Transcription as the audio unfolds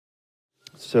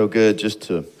So good just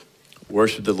to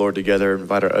worship the Lord together,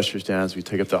 invite our ushers down as we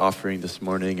take up the offering this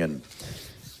morning. And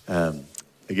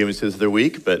again, it's their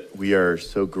week, but we are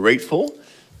so grateful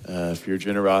for your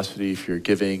generosity, for your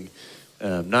giving,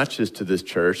 not just to this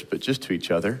church, but just to each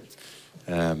other.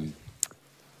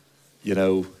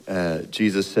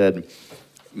 Jesus said,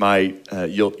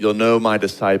 you'll know my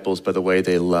disciples by the way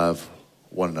they love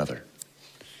one another.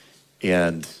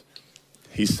 And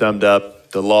he summed up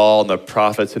the law and the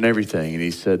prophets and everything. And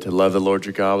he said to love the Lord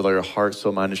your God with all your heart,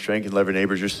 soul, mind, and strength, and love your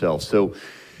neighbors yourself. So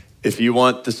if you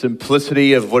want the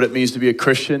simplicity of what it means to be a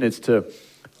Christian, it's to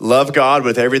love God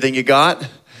with everything you got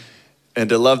and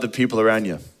to love the people around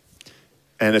you.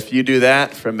 And if you do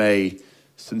that from a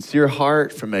sincere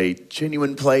heart, from a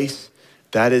genuine place,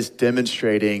 that is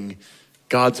demonstrating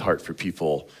God's heart for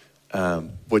people,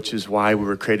 which is why we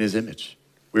were created in his image.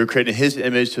 We were created in his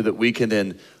image so that we can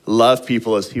then love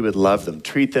people as he would love them,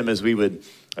 treat them as he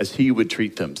would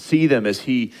treat them, see them as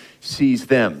he sees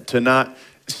them, to not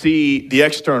see the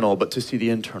external, but to see the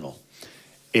internal.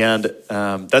 And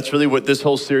that's really what this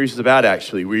whole series is about,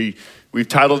 actually. We've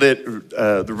titled it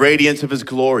The Radiance of His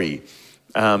Glory,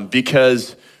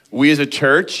 because we as a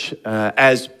church,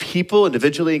 as people,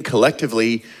 individually and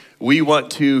collectively, we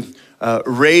want to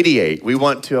radiate. We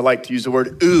want to, I like to use the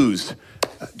word ooze,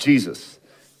 Jesus.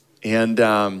 And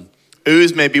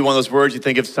ooze may be one of those words you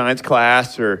think of science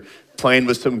class or playing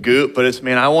with some goop, but it's,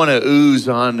 man, I want to ooze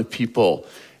on people.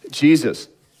 Jesus,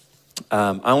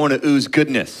 I want to ooze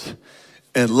goodness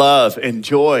and love and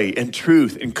joy and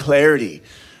truth and clarity.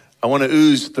 I want to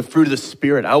ooze the fruit of the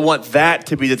Spirit. I want that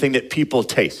to be the thing that people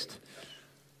taste,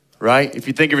 right? If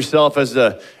you think of yourself as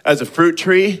a fruit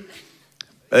tree,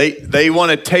 they want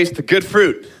to taste the good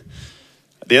fruit.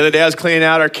 The other day I was cleaning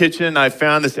out our kitchen. I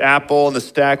found this apple in the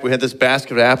stack. We had this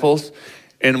basket of apples,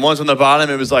 and one's on the bottom.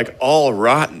 It was like all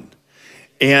rotten.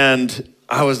 And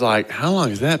I was like, how long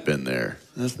has that been there?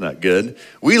 That's not good.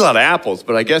 We eat a lot of apples,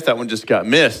 but I guess that one just got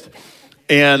missed.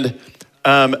 And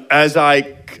as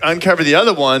I uncovered the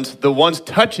other ones, the ones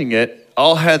touching it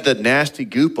all had the nasty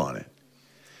goop on it.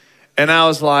 And I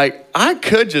was like, I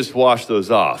could just wash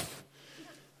those off.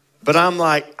 But I'm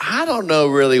like, I don't know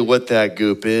really what that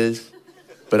goop is,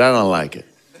 but I don't like it.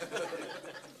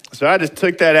 So I just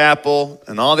took that apple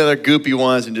and all the other goopy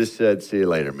ones and just said, see you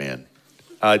later, man.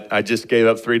 I just gave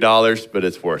up $3, but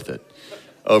it's worth it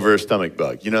over a stomach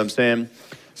bug. You know what I'm saying?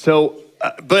 So,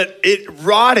 but it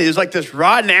rotted. It was like this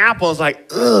rotten apple. I was like,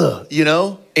 ugh, you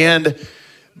know?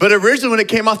 But originally when it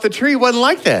came off the tree, it wasn't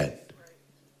like that.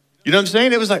 You know what I'm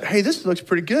saying? It was like, hey, this looks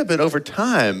pretty good. But over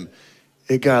time,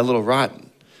 it got a little rotten.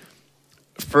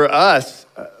 For us,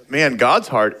 man, God's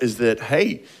heart is that,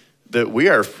 hey, that we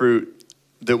are fruit,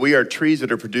 that we are trees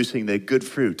that are producing the good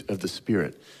fruit of the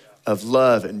Spirit, of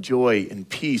love and joy and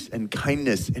peace and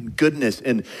kindness and goodness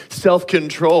and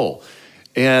self-control.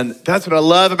 And that's what I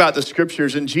love about the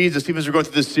scriptures and Jesus, even as we're going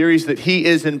through this series, that he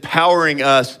is empowering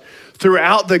us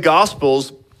throughout the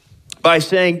Gospels by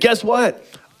saying, guess what?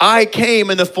 I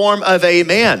came in the form of a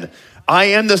man. I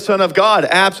am the Son of God,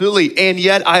 absolutely. And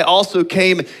yet I also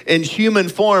came in human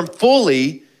form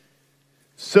fully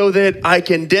so that I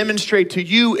can demonstrate to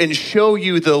you and show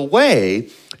you the way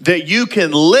that you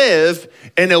can live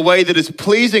in a way that is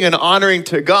pleasing and honoring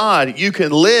to God. You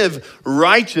can live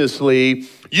righteously.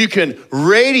 You can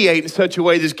radiate in such a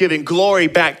way that's giving glory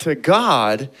back to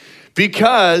God,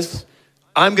 because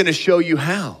I'm going to show you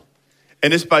how.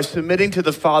 And it's by submitting to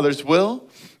the Father's will.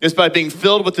 It's by being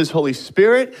filled with his Holy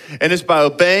Spirit, and it's by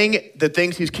obeying the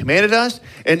things he's commanded us.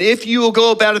 And if you will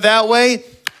go about it that way,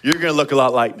 you're going to look a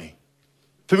lot like me.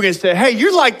 People are going to say, hey,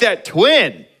 you're like that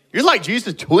twin. You're like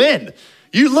Jesus' twin.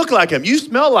 You look like him. You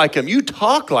smell like him. You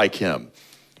talk like him.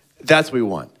 That's what we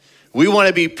want. We want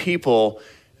to be people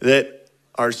that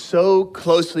are so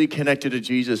closely connected to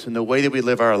Jesus in the way that we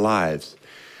live our lives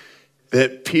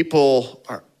that people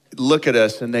look at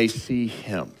us and they see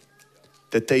him,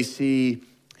 that they see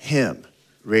him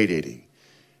radiating,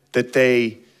 that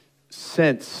they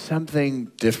sense something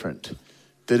different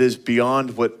that is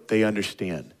beyond what they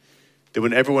understand, that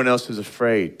when everyone else is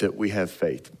afraid, that we have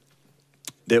faith,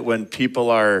 that when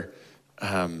people are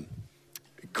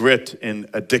gripped in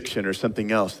addiction or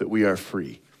something else, that we are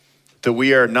free, that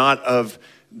we are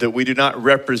that we do not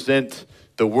represent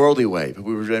the worldly way, but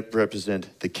we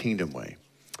represent the kingdom way.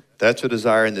 That's a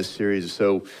desire in this series.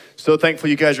 So thankful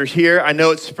you guys are here. I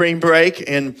know it's spring break,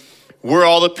 and we're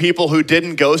all the people who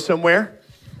didn't go somewhere,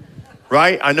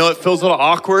 right? I know it feels a little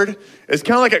awkward. It's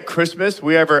kind of like at Christmas.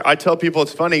 I tell people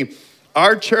it's funny.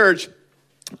 Our church,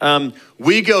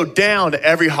 we go down to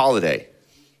every holiday.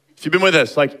 If you've been with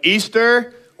us, like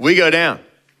Easter, we go down.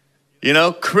 You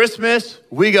know, Christmas,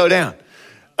 we go down.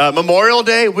 Memorial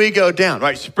Day, we go down,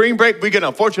 right? Spring break, we go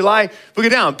down. 4th of July, we go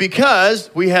down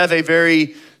because we have a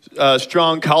very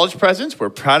strong college presence. We're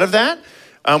proud of that.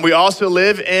 We also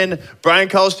live in Bryan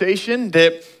College Station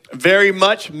that very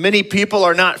much, many people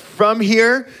are not from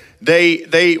here.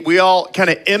 We all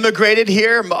kind of immigrated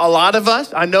here, a lot of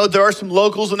us. I know there are some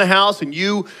locals in the house and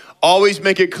you always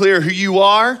make it clear who you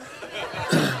are.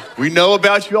 We know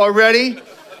about you already.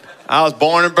 I was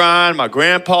born in Bryan, my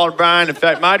grandpa in Bryan. In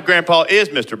fact, my grandpa is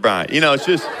Mr. Bryan. You know,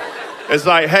 it's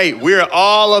like, hey, we're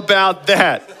all about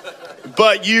that.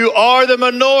 But you are the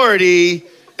minority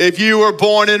if you were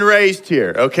born and raised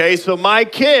here, okay? So my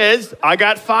kids, I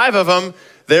got 5 of them.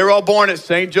 They were all born at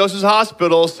St. Joseph's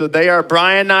Hospital, so they are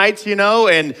Bryanites, you know,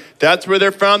 and that's where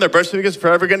they're from. Their birth certificate's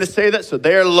forever going to say that, so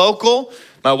they are local.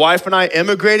 My wife and I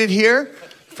immigrated here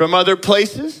from other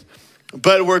places,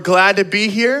 but we're glad to be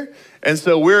here. And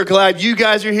so we're glad you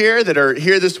guys are here that are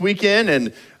here this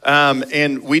weekend.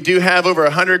 And we do have over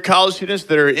 100 college students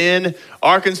that are in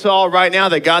Arkansas right now.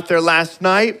 They got there last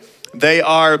night. They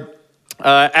are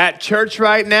at church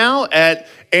right now at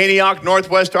Antioch,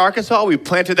 Northwest Arkansas. We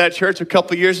planted that church a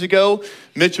couple years ago.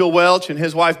 Mitchell Welch and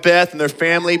his wife Beth and their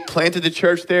family planted the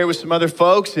church there with some other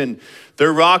folks, and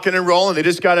they're rocking and rolling. They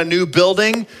just got a new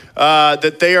building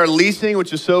that they are leasing,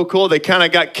 which is so cool. They kind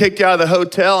of got kicked out of the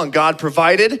hotel, and God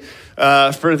provided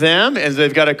for them, and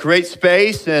they've got a great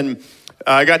space. And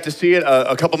I got to see it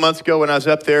a couple months ago when I was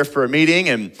up there for a meeting,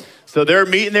 and so they're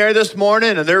meeting there this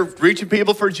morning, and they're reaching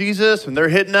people for Jesus, and they're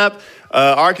hitting up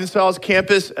Arkansas's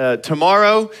campus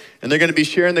tomorrow, and they're going to be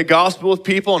sharing the gospel with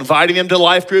people, inviting them to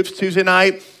life groups Tuesday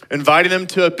night, inviting them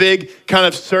to a big kind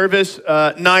of service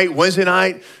night Wednesday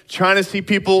night, trying to see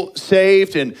people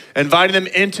saved and inviting them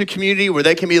into community where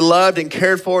they can be loved and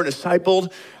cared for and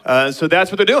discipled. So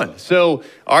that's what they're doing. So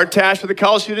our task for the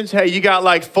college students, hey, you got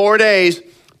like 4 days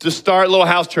to start little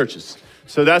house churches.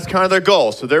 So that's kind of their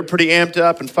goal. So they're pretty amped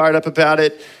up and fired up about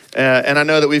it. And I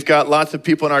know that we've got lots of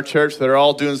people in our church that are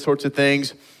all doing sorts of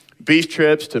things, beach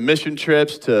trips to mission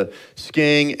trips to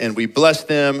skiing, and we bless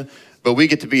them. But we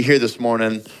get to be here this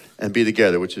morning and be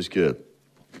together, which is good.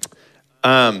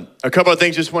 A couple of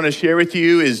things just want to share with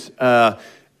you is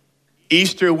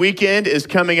Easter weekend is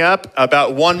coming up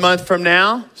about 1 month from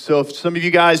now. So if some of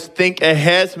you guys think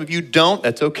ahead, some of you don't,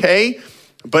 that's okay.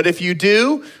 But if you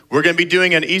do, we're going to be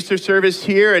doing an Easter service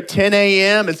here at 10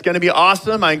 a.m. It's going to be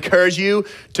awesome. I encourage you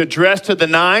to dress to the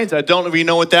nines. I don't really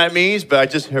know what that means, but I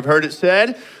just have heard it said.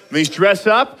 It means dress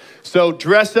up. So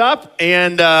dress up,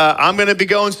 and I'm going to be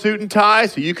going suit and tie,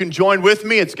 so you can join with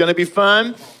me. It's going to be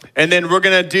fun. And then we're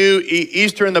going to do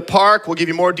Easter in the park. We'll give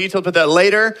you more details about that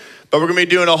later. But we're going to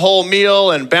be doing a whole meal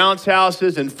and bounce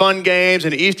houses and fun games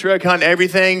and Easter egg hunt and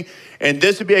everything. And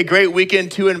this would be a great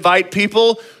weekend to invite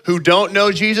people who don't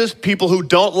know Jesus, people who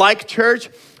don't like church,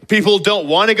 people who don't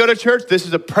want to go to church. This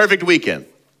is a perfect weekend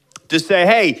to say,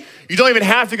 hey, you don't even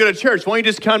have to go to church. Why don't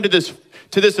you just come to this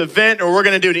event, or we're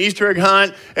going to do an Easter egg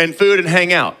hunt and food and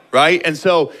hang out, right? And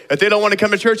so if they don't want to come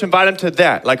to church, invite them to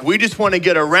that. Like, we just want to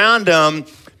get around them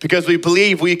because we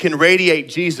believe we can radiate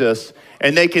Jesus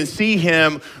and they can see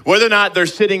him, whether or not they're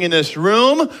sitting in this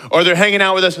room or they're hanging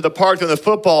out with us at the park doing the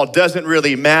football, doesn't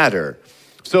really matter.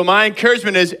 So my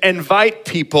encouragement is invite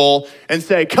people and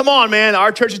say, come on, man,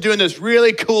 our church is doing this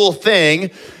really cool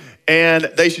thing, and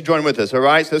they should join with us, all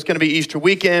right? So it's going to be Easter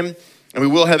weekend, and we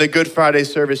will have a Good Friday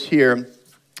service here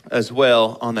as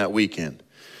well on that weekend.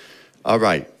 All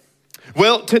right.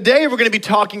 Well, today we're going to be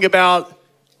talking about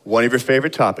one of your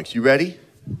favorite topics. You ready?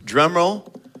 Drum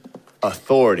roll.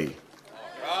 Authority.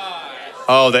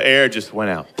 Oh, the air just went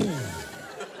out.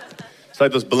 It's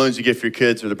like those balloons you get for your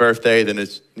kids for their birthday, then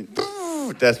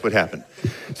that's what happened.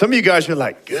 Some of you guys are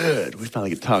like, good, we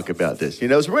finally get to talk about this. You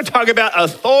know, so we're going to talk about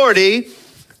authority,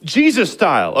 Jesus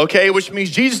style, okay? Which means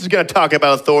Jesus is going to talk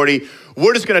about authority.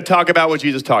 We're just going to talk about what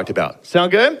Jesus talked about.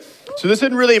 Sound good? So this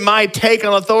isn't really my take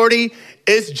on authority.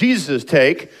 It's Jesus'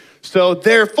 take. So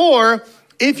therefore,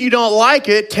 if you don't like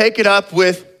it, take it up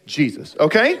with Jesus,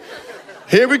 okay?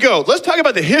 Here we go. Let's talk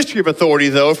about the history of authority,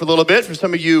 though, for a little bit, for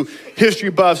some of you history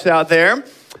buffs out there.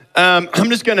 I'm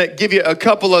just going to give you a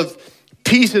couple of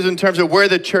pieces in terms of where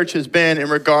the church has been in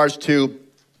regards to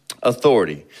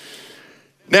authority.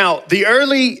 Now, the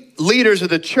early leaders of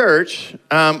the church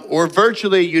were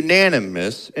virtually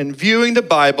unanimous in viewing the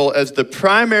Bible as the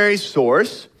primary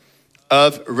source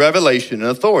of revelation and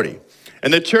authority.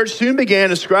 And the church soon began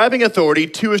ascribing authority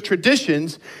to its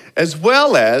traditions as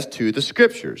well as to the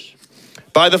scriptures.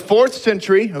 By the 4th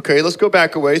century, okay, let's go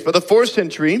back a ways. By the 4th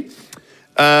century,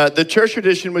 the church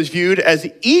tradition was viewed as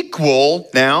equal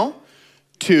now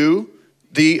to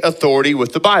the authority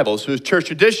with the Bible. So church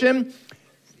tradition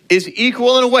is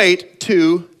equal in weight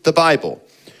to the Bible.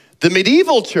 The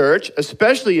medieval church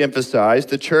especially emphasized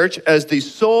the church as the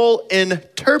sole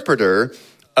interpreter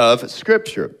of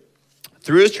Scripture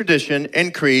through its tradition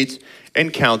and creeds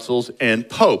and councils and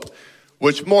pope,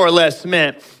 which more or less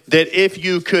meant that if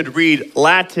you could read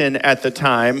Latin at the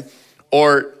time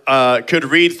or could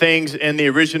read things in the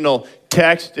original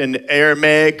text in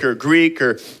Aramaic or Greek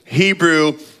or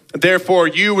Hebrew, therefore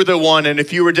you were the one, and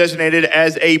if you were designated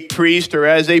as a priest or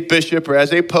as a bishop or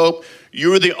as a pope, you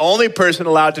were the only person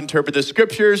allowed to interpret the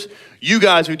scriptures. You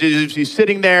guys would just be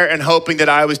sitting there and hoping that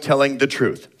I was telling the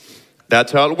truth.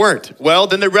 That's how it worked. Well,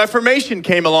 then the Reformation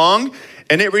came along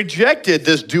and it rejected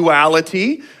this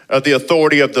duality of the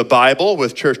authority of the Bible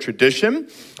with church tradition,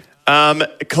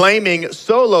 claiming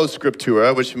solo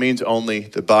scriptura, which means only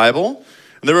the Bible.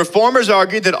 And the Reformers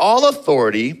argued that all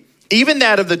authority, even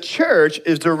that of the church,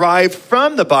 is derived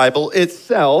from the Bible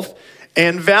itself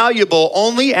and valuable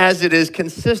only as it is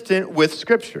consistent with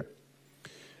Scripture.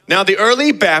 Now, the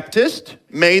early Baptists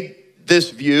made this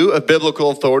view of biblical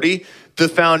authority the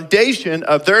foundation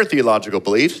of their theological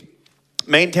beliefs,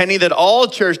 maintaining that all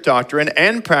church doctrine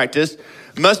and practice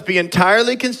must be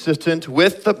entirely consistent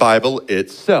with the Bible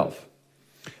itself.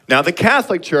 Now, the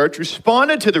Catholic Church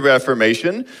responded to the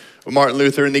Reformation, Martin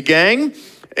Luther and the gang,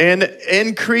 and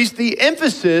increased the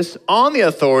emphasis on the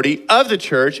authority of the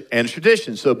church and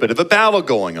tradition. So a bit of a battle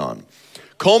going on,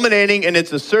 culminating in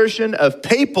its assertion of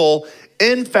papal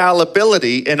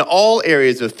infallibility in all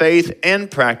areas of faith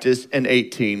and practice in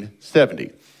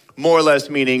 1870. More or less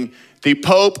meaning the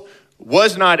Pope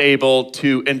was not able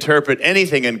to interpret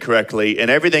anything incorrectly,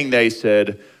 and everything they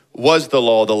said was the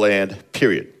law of the land,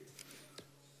 period.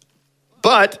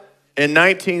 But in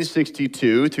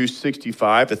 1962 through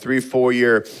 65, the 3-4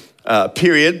 year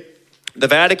period, the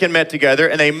Vatican met together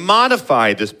and they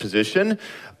modified this position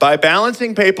by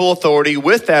balancing papal authority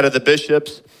with that of the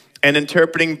bishops and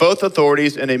interpreting both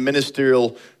authorities in a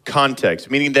ministerial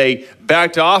context, meaning they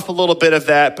backed off a little bit of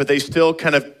that, but they still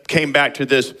kind of came back to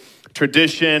this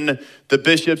tradition, the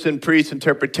bishops and priests'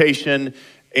 interpretation,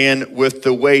 and with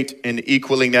the weight and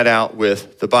equaling that out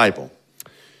with the Bible.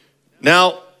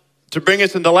 Now, to bring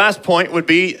us in the last point would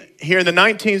be here in the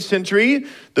 19th century,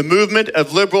 the movement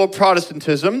of liberal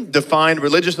Protestantism defined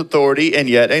religious authority in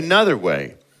yet another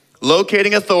way,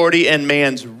 locating authority in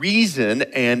man's reason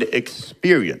and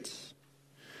experience.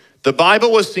 The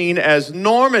Bible was seen as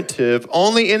normative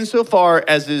only insofar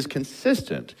as it is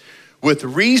consistent with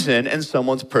reason and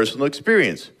someone's personal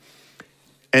experience,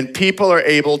 and people are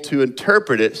able to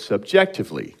interpret it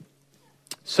subjectively.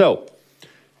 So,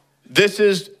 this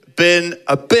has been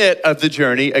a bit of the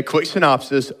journey, a quick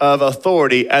synopsis of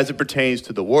authority as it pertains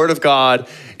to the Word of God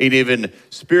and even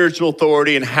spiritual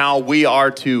authority and how we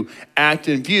are to act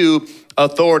and view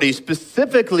authority,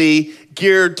 specifically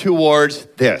geared towards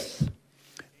this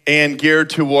and geared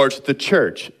towards the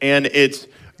church and its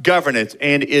governance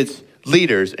and its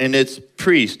leaders and its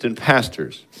priests and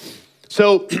pastors.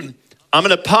 So I'm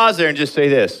going to pause there and just say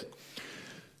this.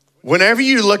 Whenever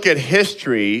you look at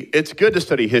history, it's good to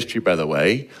study history, by the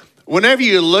way. Whenever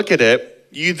you look at it,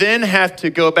 you then have to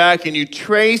go back and you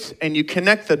trace and you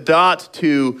connect the dots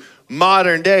to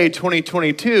modern day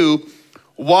 2022.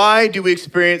 Why do we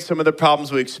experience some of the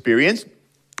problems we experience,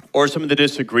 or some of the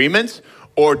disagreements,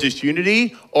 or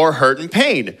disunity, or hurt and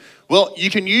pain? Well, you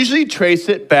can usually trace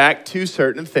it back to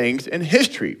certain things in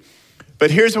history. But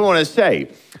here's what I want to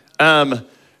say.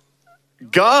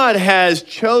 God has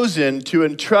chosen to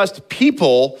entrust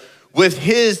people with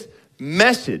his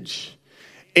message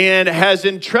and has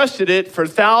entrusted it for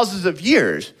thousands of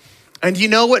years. And you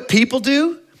know what people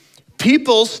do?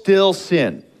 People still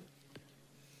sin.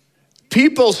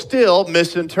 People still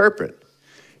misinterpret.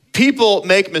 People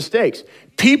make mistakes.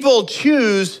 People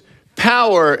choose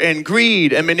power and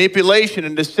greed and manipulation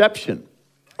and deception,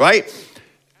 right?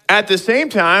 At the same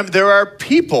time, there are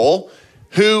people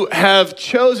who have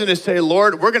chosen to say,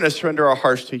 Lord, we're going to surrender our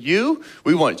hearts to you.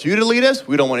 We want you to lead us.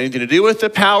 We don't want anything to do with the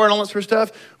power and all that sort of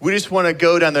stuff. We just want to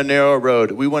go down the narrow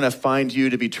road. We want to find you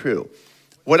to be true.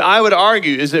 What I would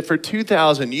argue is that for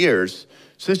 2,000 years,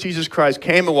 since Jesus Christ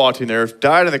came and walked in the earth,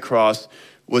 died on the cross,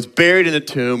 was buried in the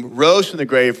tomb, rose from the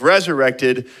grave,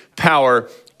 resurrected, power,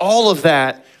 all of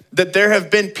that, that there have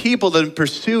been people that have been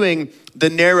pursuing the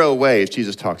narrow way, as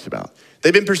Jesus talks about.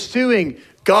 They've been pursuing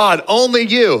God, only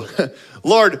you.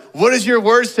 Lord, what does your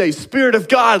word say? Spirit of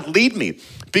God, lead me.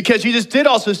 Because Jesus did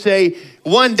also say,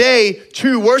 one day,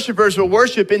 true worshipers will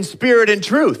worship in spirit and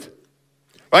truth,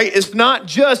 right? It's not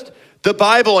just the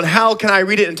Bible and how can I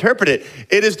read it and interpret it.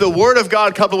 It is the word of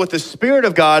God coupled with the Spirit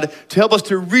of God to help us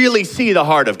to really see the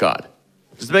heart of God.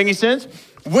 Does that make any sense?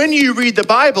 When you read the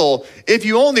Bible, if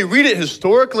you only read it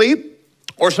historically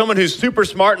or someone who's super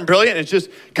smart and brilliant and is just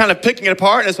kind of picking it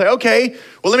apart. And it's like, okay,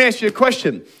 well, let me ask you a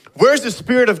question. Where's the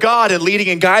Spirit of God in leading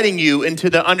and guiding you into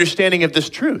the understanding of this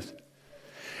truth?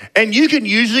 And you can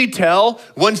usually tell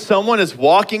when someone is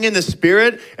walking in the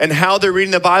Spirit and how they're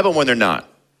reading the Bible and when they're not.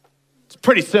 It's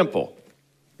pretty simple.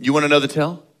 You want to know the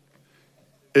tell?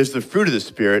 Is the fruit of the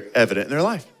Spirit evident in their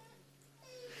life?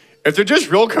 If they're just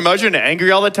real curmudgeon and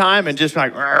angry all the time and just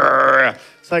like,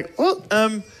 it's like, well,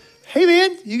 hey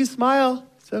man, you can smile.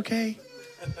 It's okay.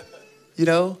 You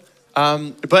know?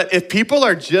 But if people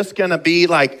are just gonna be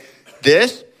like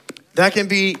this, that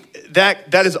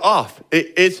is off.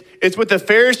 It's what the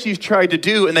Pharisees tried to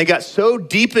do, and they got so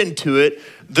deep into it,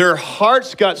 their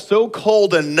hearts got so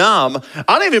cold and numb.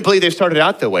 I don't even believe they started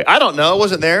out that way. I don't know, I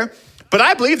wasn't there. But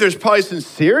I believe there's probably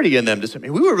sincerity in them. Just, I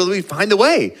mean, we would really find a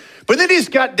way. But then they just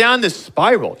got down this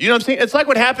spiral. You know what I'm saying? It's like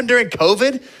what happened during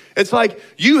COVID. It's like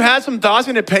you had some thoughts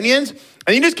and opinions,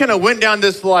 and you just kind of went down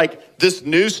this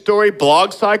news story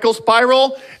blog cycle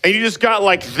spiral, and you just got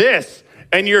like this.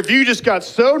 And your view just got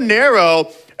so narrow,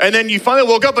 and then you finally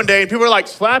woke up one day, and people are like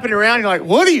slapping you around. And you're like,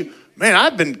 what are you? Man,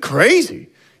 I've been crazy.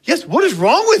 Yes, what is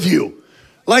wrong with you?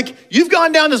 Like, you've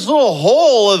gone down this little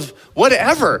hole of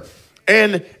whatever.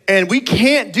 And we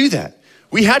can't do that.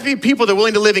 We have to be people that are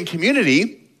willing to live in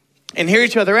community and hear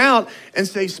each other out and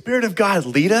say, Spirit of God,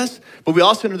 lead us. But we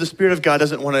also know the Spirit of God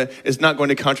is not going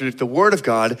to contradict the Word of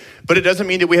God, but it doesn't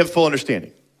mean that we have full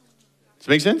understanding. Does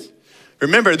that make sense?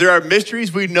 Remember, there are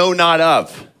mysteries we know not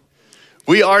of.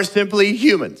 We are simply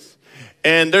humans.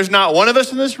 And there's not one of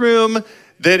us in this room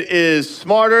that is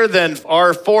smarter than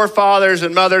our forefathers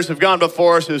and mothers who've gone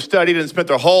before us, who've studied and spent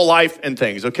their whole life in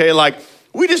things, okay? Like,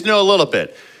 we just know a little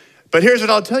bit. But here's what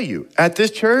I'll tell you. At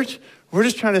this church, we're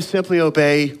just trying to simply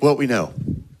obey what we know.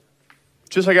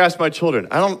 Just like I asked my children.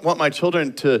 I don't want my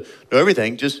children to know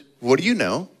everything. Just, what do you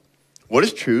know? What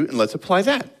is true? And let's apply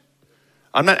that.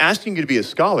 I'm not asking you to be a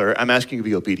scholar. I'm asking you to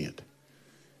be obedient.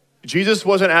 Jesus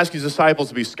wasn't asking his disciples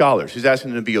to be scholars. He's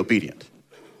asking them to be obedient.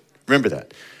 Remember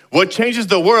that. What changes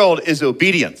the world is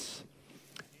obedience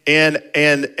and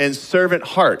servant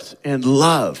hearts and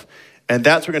love. And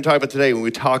that's what we're going to talk about today when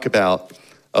we talk about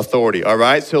authority, all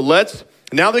right? So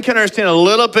now that we can understand a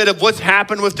little bit of what's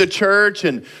happened with the church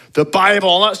and the Bible,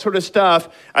 all that sort of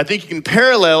stuff, I think you can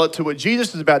parallel it to what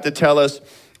Jesus is about to tell us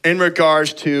in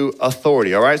regards to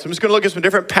authority, all right? So I'm just going to look at some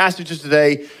different passages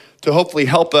today to hopefully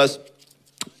help us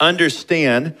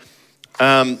understand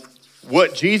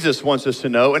what Jesus wants us to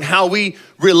know and how we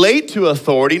relate to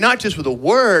authority, not just with a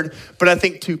word, but I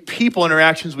think to people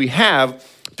interactions we have,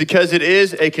 because it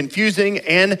is a confusing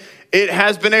and it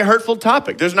has been a hurtful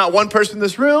topic. There's not one person in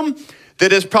this room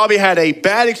that has probably had a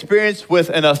bad experience with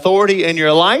an authority in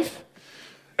your life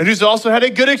and who's also had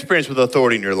a good experience with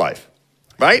authority in your life,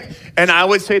 right? And I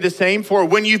would say the same for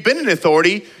when you've been in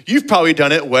authority, you've probably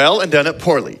done it well and done it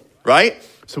poorly, right?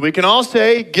 So we can all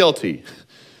say guilty,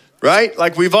 right?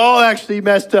 Like we've all actually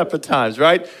messed up at times,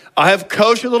 right? I have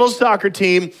coached a little soccer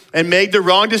team and made the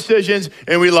wrong decisions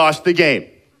and we lost the game.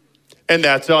 And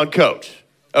that's on coach.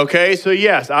 Okay, so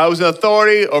yes, I was an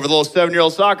authority over the little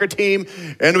 7-year-old soccer team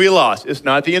and we lost. It's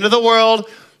not the end of the world,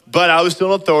 but I was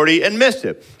still an authority and missed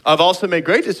it. I've also made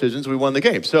great decisions. We won the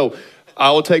game. So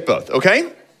I will take both,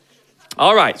 okay?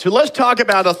 All right, so let's talk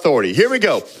about authority. Here we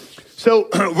go. So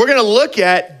we're going to look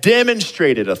at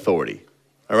demonstrated authority,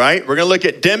 all right? We're going to look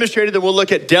at demonstrated, then we'll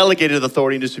look at delegated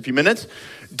authority in just a few minutes.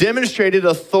 Demonstrated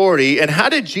authority, and how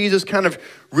did Jesus kind of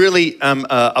really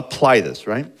apply this,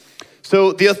 right?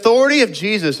 So the authority of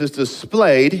Jesus is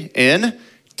displayed in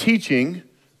teaching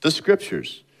the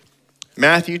scriptures.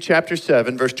 Matthew chapter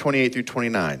 7, verse 28 through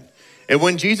 29. And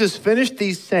when Jesus finished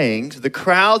these sayings, the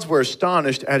crowds were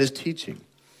astonished at his teaching.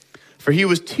 For he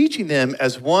was teaching them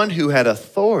as one who had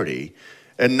authority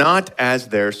and not as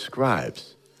their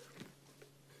scribes.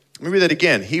 Let me read that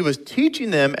again. He was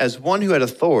teaching them as one who had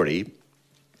authority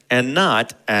and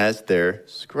not as their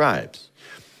scribes.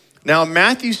 Now,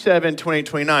 Matthew 7, 28,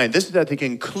 29, this is at the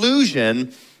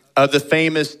conclusion of the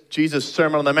famous Jesus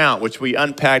Sermon on the Mount, which we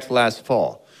unpacked last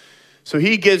fall. So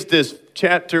he gives this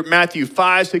chapter, Matthew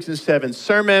 5, 6, and 7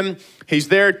 sermon. He's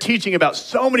there teaching about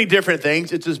so many different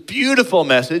things. It's this beautiful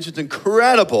message. It's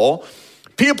incredible.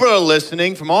 People are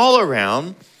listening from all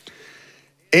around.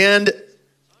 And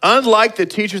unlike the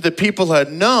teachers that people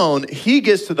had known, he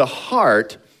gets to the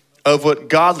heart of what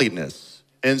godliness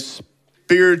and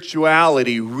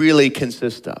spirituality really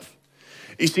consist of.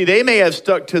 You see, they may have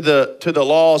stuck to the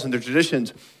laws and the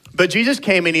traditions, but Jesus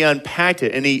came and he unpacked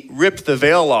it and he ripped the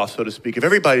veil off, so to speak, of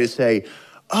everybody to say,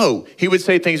 oh, he would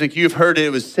say things like, you've heard it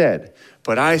was said,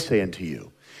 but I say unto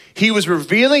you. he was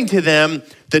revealing to them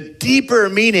the deeper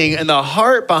meaning and the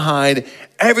heart behind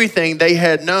everything they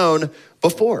had known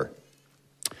before.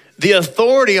 The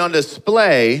authority on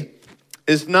display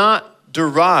is not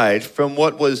derived from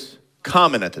what was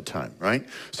common at the time, right?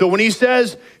 So when he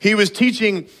says he was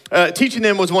teaching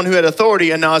them was one who had authority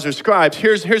and not as scribes,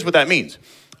 here's what that means.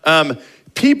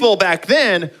 People back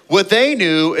then, what they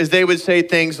knew is they would say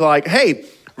things like, hey,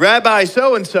 Rabbi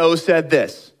so-and-so said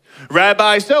this.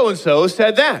 Rabbi so-and-so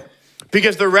said that.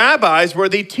 Because the rabbis were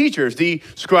the teachers, the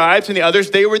scribes and the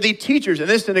others, they were the teachers in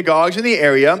the synagogues in the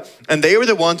area, and they were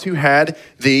the ones who had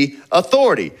the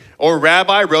authority. Or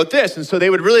rabbi wrote this, and so they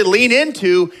would really lean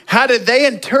into how did they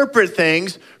interpret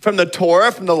things from the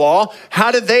Torah, from the law?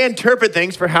 How did they interpret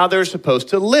things for how they're supposed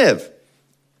to live?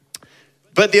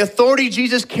 But the authority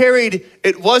Jesus carried,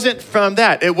 it wasn't from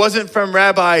that. It wasn't from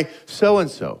Rabbi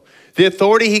so-and-so. The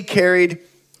authority he carried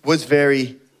was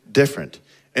very different.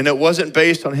 And it wasn't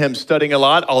based on him studying a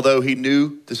lot, although he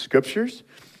knew the scriptures.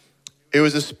 It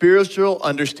was a spiritual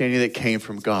understanding that came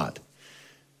from God.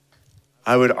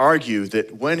 I would argue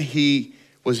that when he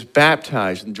was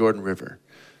baptized in the Jordan River,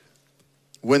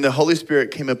 when the Holy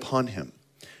Spirit came upon him,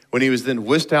 when he was then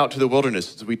whisked out to the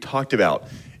wilderness, as we talked about,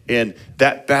 and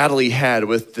that battle he had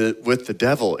with the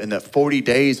devil in that 40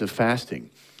 days of fasting,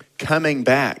 coming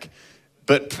back.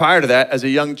 But prior to that, as a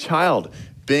young child,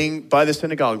 being by the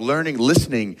synagogue, learning,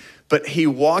 listening, but he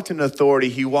walked in authority.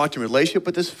 He walked in relationship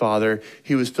with his Father.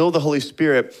 He was filled with the Holy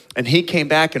Spirit, and he came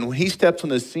back, and when he steps on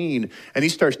the scene and he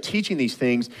starts teaching these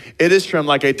things, it is from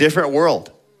like a different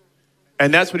world.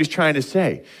 And that's what he's trying to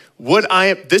say.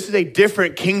 This is a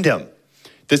different kingdom.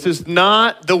 This is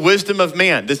not the wisdom of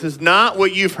man. This is not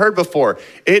what you've heard before.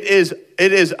 It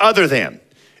is other than.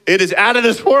 It is out of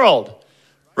this world,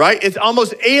 right? It's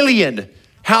almost alien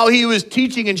how he was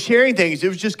teaching and sharing things. It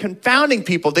was just confounding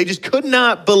people. They just could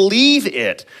not believe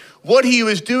it. What he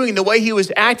was doing, the way he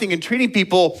was acting and treating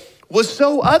people was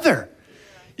so other.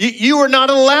 You were not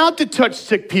allowed to touch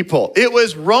sick people. It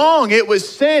was wrong. It was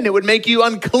sin. It would make you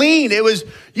unclean.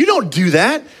 You don't do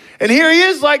that. And here he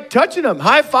is like touching them,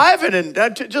 high-fiving,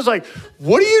 and just like,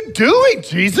 what are you doing,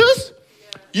 Jesus?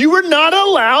 You were not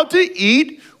allowed to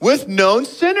eat with known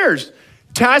sinners,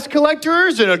 tax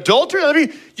collectors and adulterers. I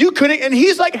mean, you couldn't, and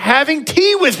he's like having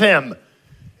tea with him.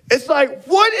 It's like,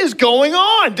 what is going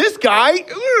on? This guy,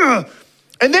 ugh.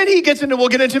 And then we'll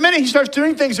get into a minute, he starts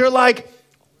doing things that are like,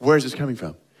 where's this coming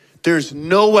from? There's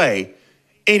no way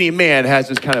any man has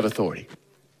this kind of authority.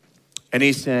 And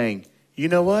he's saying, you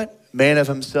know what? Man of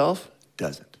himself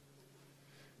doesn't.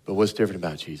 But what's different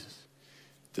about Jesus?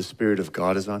 The Spirit of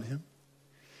God is on him.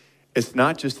 It's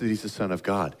not just that he's the Son of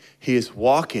God. He is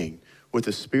walking with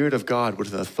the Spirit of God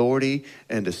with an authority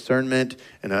and discernment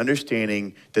and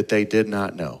understanding that they did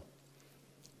not know.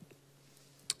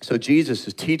 So Jesus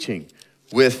is teaching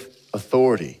with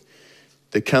authority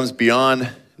that comes beyond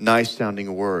nice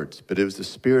sounding words, but it was the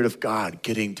Spirit of God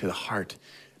getting to the heart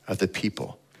of the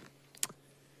people.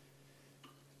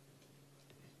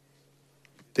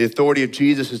 The authority of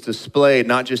Jesus is displayed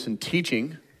not just in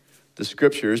teaching the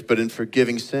scriptures, but in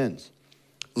forgiving sins.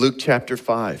 Luke chapter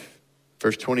 5,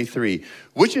 verse 23.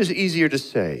 Which is easier to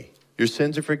say, your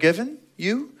sins are forgiven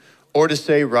you, or to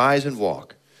say, rise and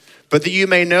walk? But that you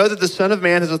may know that the Son of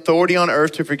Man has authority on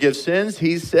earth to forgive sins,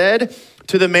 he said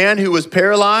to the man who was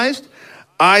paralyzed,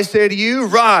 I say to you,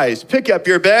 rise, pick up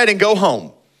your bed and go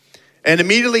home. And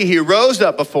immediately he rose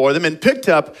up before them and picked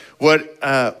up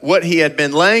what he had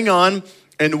been laying on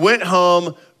and went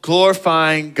home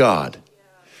glorifying God.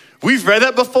 We've read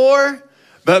that before,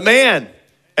 but man,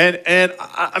 and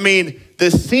I mean,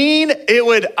 the scene,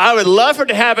 I would love for it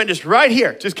to happen just right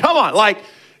here. Just come on.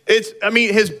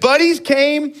 His buddies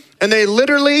came and they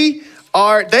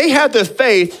had the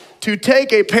faith to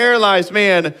take a paralyzed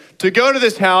man to go to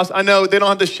this house. I know they don't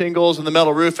have the shingles and the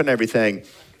metal roof and everything.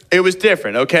 It was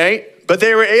different, okay? But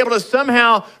they were able to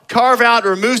somehow carve out,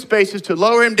 remove spaces to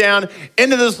lower him down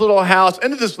into this little house,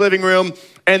 into this living room.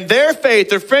 And their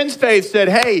friend's faith said,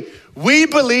 hey, we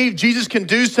believe Jesus can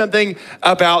do something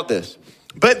about this.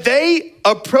 But they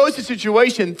approached the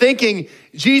situation thinking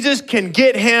Jesus can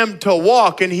get him to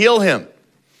walk and heal him.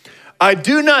 I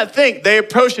do not think they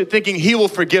approached it thinking he will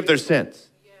forgive their sins.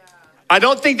 I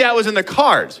don't think that was in the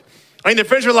cards. I mean, the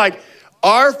friends were like,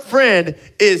 our friend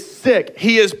is sick.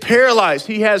 He is paralyzed.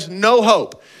 He has no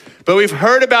hope. But we've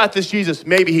heard about this Jesus.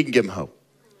 Maybe he can give him hope.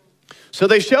 So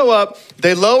they show up,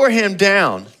 they lower him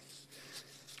down,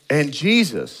 and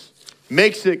Jesus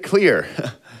makes it clear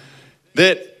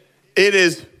that it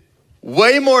is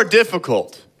way more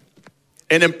difficult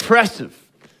and impressive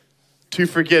to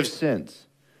forgive sins.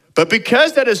 But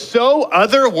because that is so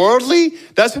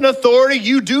otherworldly, that's an authority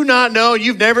you do not know,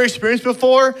 you've never experienced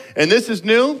before, and this is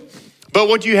new. But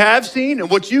what you have seen and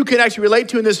what you can actually relate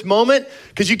to in this moment,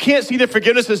 because you can't see the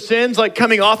forgiveness of sins like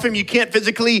coming off him. You can't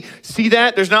physically see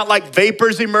that. There's not like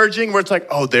vapors emerging where it's like,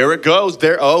 oh, there it goes.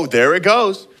 There it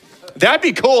goes. That'd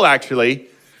be cool, actually.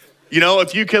 You know,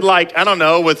 if you could like, I don't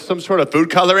know, with some sort of food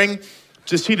coloring,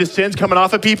 just see the sins coming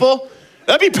off of people.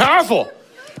 That'd be powerful.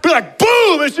 Be like,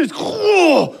 boom, it's just,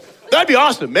 oh, that'd be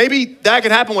awesome. Maybe that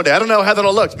could happen one day. I don't know how that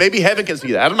all looks. Maybe heaven can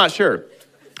see that. I'm not sure.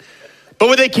 But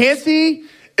what they can't see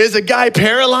is a guy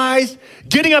paralyzed,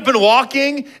 getting up and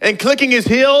walking and clicking his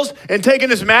heels and taking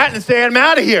his mat and saying, I'm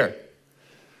out of here.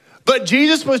 But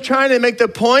Jesus was trying to make the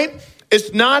point,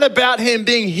 it's not about him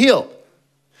being healed.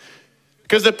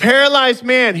 Because the paralyzed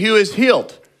man who is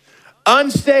healed,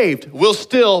 unsaved, will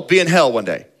still be in hell one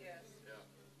day.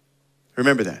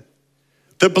 Remember that.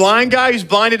 The blind guy who's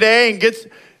blind today and gets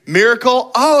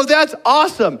miracle, oh, that's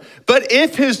awesome. But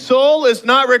if his soul is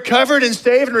not recovered and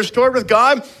saved and restored with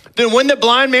God, then when the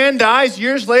blind man dies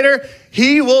years later,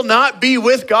 he will not be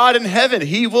with God in heaven.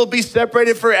 He will be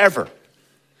separated forever.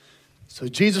 So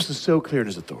Jesus is so clear in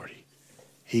his authority.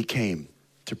 He came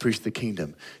to preach the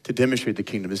kingdom, to demonstrate the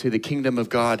kingdom, to say the kingdom of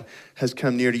God has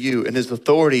come near to you. And his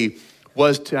authority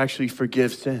was to actually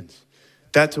forgive sins.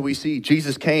 That's what we see.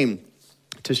 Jesus came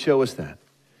to show us that.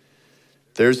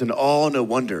 There's an awe and a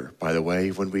wonder, by the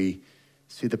way, when we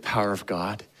see the power of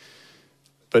God.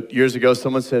 But years ago,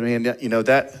 someone said, man, you know,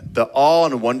 that the awe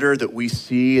and wonder that we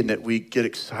see and that we get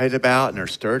excited about and are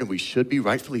stirred, and we should be,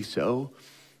 rightfully so,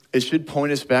 it should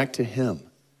point us back to him.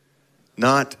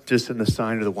 Not just in the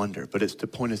sign of the wonder, but it's to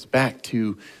point us back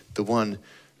to the one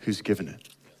who's given it.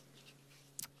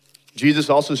 Jesus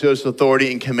also shows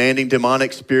authority in commanding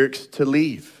demonic spirits to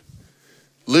leave.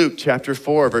 Luke chapter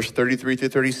 4, verse 33 through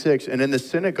 36. And in the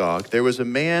synagogue, there was a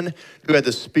man who had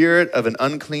the spirit of an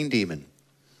unclean demon.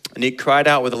 And he cried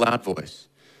out with a loud voice,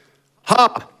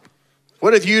 "Ha!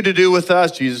 What have you to do with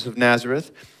us, Jesus of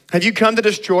Nazareth? Have you come to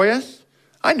destroy us?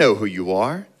 I know who you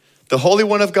are, the Holy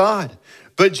One of God."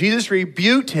 But Jesus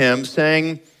rebuked him,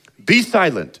 saying, "Be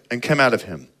silent and come out of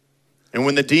him." And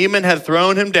when the demon had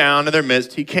thrown him down in their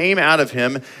midst, he came out of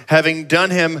him, having done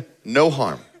him no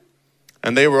harm.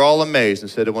 And they were all amazed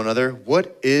and said to one another,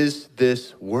 "What is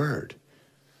this word?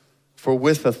 For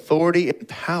with authority and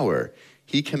power,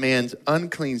 he commands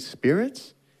unclean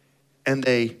spirits, and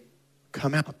they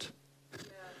come out."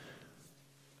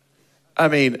 I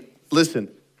mean, listen,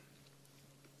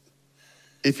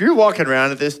 if you're walking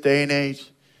around at this day and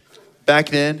age, back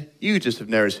then, you just have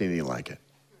never seen anything like it.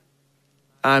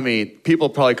 I mean, people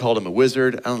probably called him a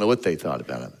wizard. I don't know what they thought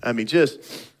about him. I mean, just,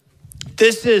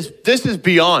 this is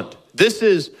beyond. This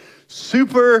is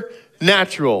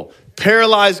supernatural.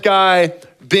 Paralyzed guy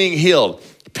being healed.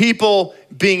 People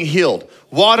being healed.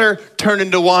 Water turned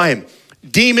into wine.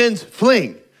 Demons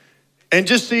fleeing. And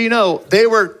just so you know, they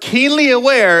were keenly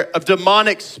aware of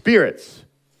demonic spirits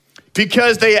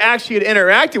because they actually had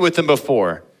interacted with them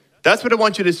before. That's what I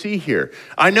want you to see here.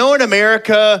 I know in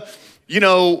America, you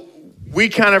know, we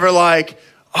kind of are like,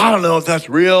 I don't know if that's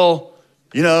real,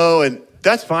 you know, and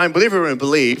that's fine. Believe it or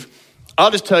believe.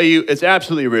 I'll just tell you, it's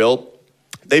absolutely real.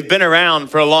 They've been around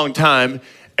for a long time,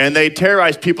 and they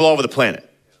terrorize people all over the planet.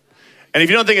 And if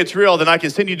you don't think it's real, then I can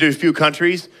send you to a few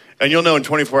countries, and you'll know in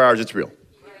 24 hours it's real.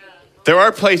 There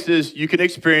are places you can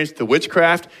experience the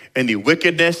witchcraft and the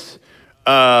wickedness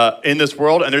in this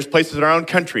world, and there's places in our own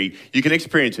country you can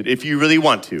experience it if you really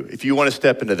want to, if you want to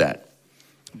step into that.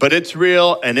 But it's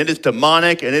real, and it is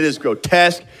demonic, and it is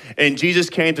grotesque, and Jesus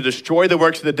came to destroy the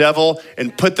works of the devil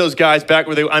and put those guys back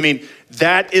where they, I mean,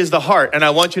 that is the heart. And I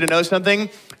want you to know something.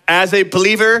 As a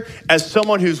believer, as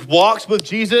someone who walks with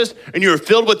Jesus, and you're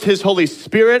filled with his Holy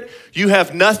Spirit, you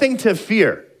have nothing to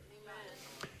fear.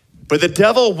 But the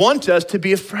devil wants us to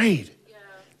be afraid.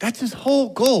 That's his whole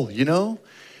goal, you know?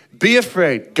 Be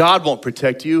afraid. God won't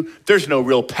protect you. There's no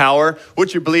real power.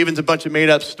 What you're believing is a bunch of made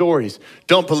up stories.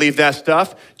 Don't believe that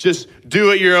stuff. Just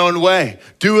do it your own way.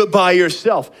 Do it by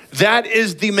yourself. That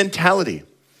is the mentality.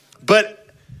 But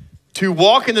to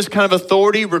walk in this kind of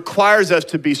authority requires us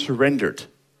to be surrendered.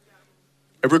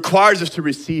 It requires us to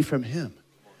receive from him.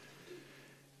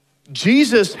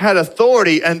 Jesus had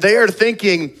authority, and they are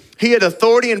thinking he had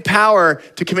authority and power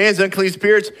to command unclean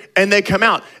spirits, and they come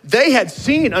out. They had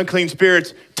seen unclean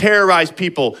spirits terrorize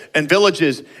people and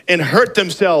villages and hurt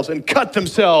themselves and cut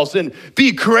themselves and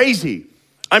be crazy.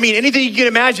 I mean, anything you can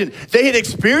imagine. They had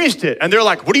experienced it, and they're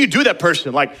like, what do you do to that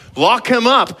person? Like, lock him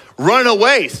up, run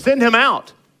away, send him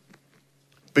out.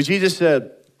 But Jesus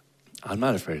said, I'm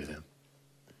not afraid of them.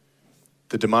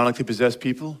 The demonically possessed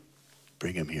people,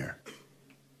 bring him here.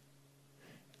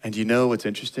 And you know what's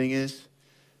interesting is,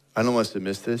 I don't want us to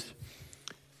miss this.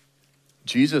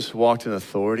 Jesus walked in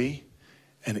authority,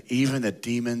 and even the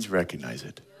demons recognize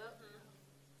it.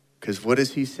 Because what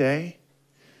does he say?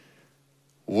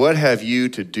 What have you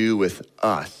to do with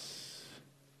us?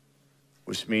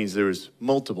 Which means there was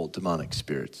multiple demonic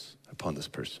spirits upon this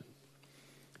person.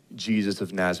 Jesus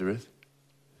of Nazareth.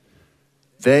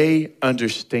 They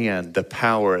understand the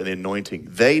power and the anointing.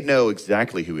 They know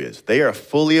exactly who he is. They are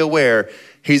fully aware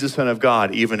he's the Son of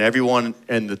God. Even everyone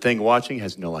in the thing watching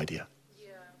has no idea.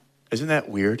 Yeah. Isn't that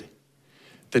weird?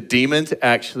 The demons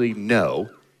actually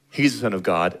know he's the Son of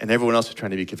God, and everyone else is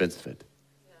trying to be convinced of it.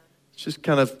 Yeah. It just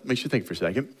kind of makes you think for a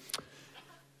second.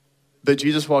 But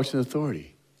Jesus walks in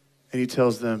authority, and he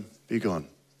tells them, be gone.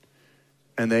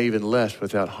 And they even left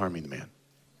without harming the man.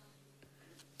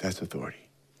 That's authority.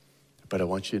 But I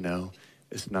want you to know,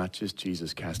 it's not just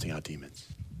Jesus casting out demons.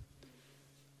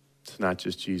 It's not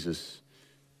just Jesus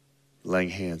laying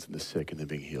hands on the sick and then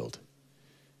being healed.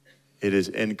 It is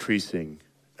increasing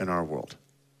in our world.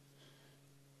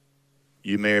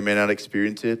 You may or may not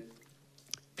experience it.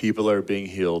 People are being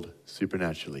healed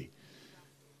supernaturally.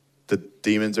 The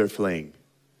demons are fleeing.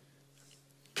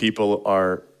 People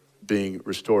are being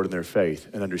restored in their faith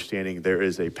and understanding there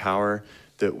is a power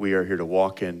that we are here to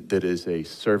walk in that is a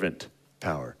servant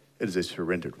power. It is a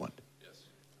surrendered one. Yes.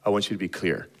 I want you to be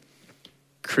clear.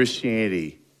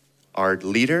 Christianity, our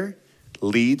leader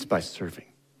leads by serving.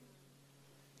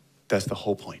 That's the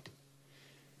whole point.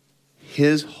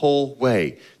 His whole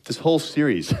way, this whole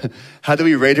series, how do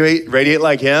we radiate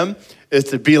like him? Is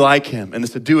to be like him, and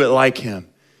it's to do it like him.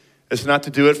 It's not to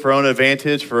do it for own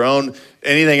advantage, for own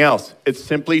anything else. It's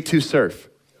simply to serve.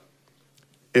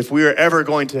 If we are ever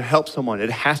going to help someone, it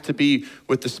has to be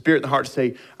with the spirit and the heart to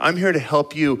say, I'm here to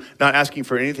help you, not asking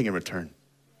for anything in return.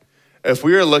 If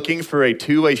we are looking for a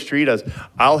two-way street as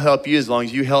I'll help you as long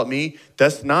as you help me,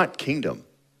 that's not kingdom.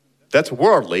 That's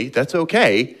worldly, that's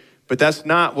okay, but that's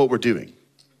not what we're doing.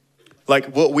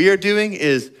 Like what we are doing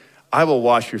is, I will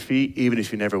wash your feet even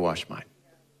if you never wash mine.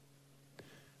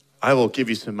 I will give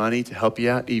you some money to help you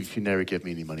out even if you never give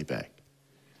me any money back.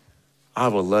 I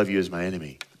will love you as my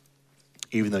enemy,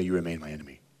 even though you remain my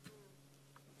enemy.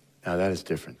 Now that is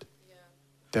different. Yeah.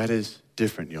 That is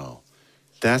different, y'all.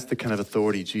 That's the kind of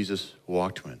authority Jesus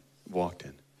walked in.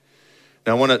 Now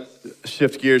I want to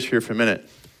shift gears here for a minute.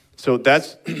 So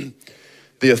that's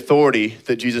the authority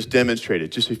that Jesus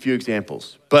demonstrated, just a few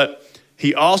examples. But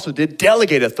he also did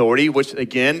delegate authority, which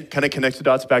again, kind of connects the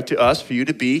dots back to us for you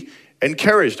to be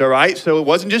encouraged, all right? So it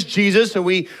wasn't just Jesus, and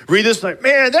we read this like,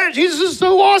 man, that Jesus is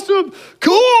so awesome,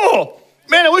 cool.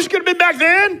 Man, I wish it could have been back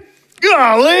then.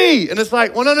 Golly. And it's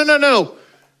like, well, no.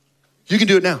 You can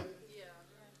do it now. Yeah.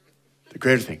 The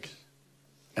greater things.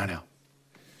 Now.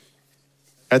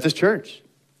 At this church,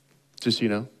 just so you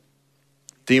know,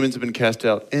 demons have been cast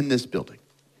out in this building.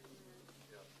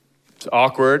 It's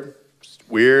awkward, it's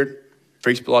weird,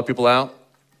 freaks a lot of people out.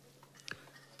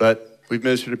 But we've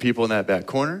ministered to people in that back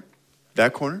corner,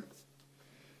 that corner.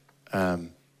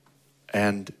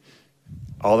 And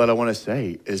all that I want to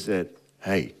say is that,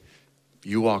 hey,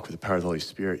 you walk with the power of the Holy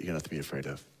Spirit, you got nothing to be afraid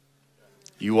of.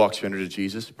 You walk surrendered to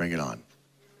Jesus, bring it on.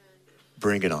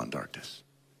 Bring it on, darkness.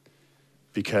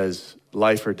 Because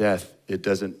life or death, it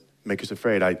doesn't make us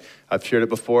afraid. I've shared it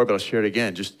before, but I'll share it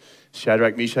again. Just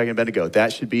Shadrach, Meshach, and Abednego.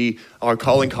 That should be our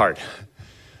calling card.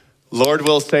 Lord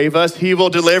will save us. He will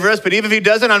deliver us. But even if he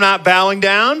doesn't, I'm not bowing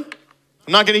down.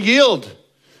 I'm not going to yield.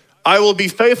 I will be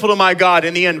faithful to my God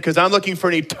in the end because I'm looking for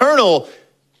an eternal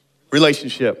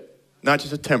relationship, not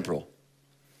just a temporal.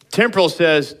 Temporal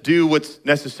says, do what's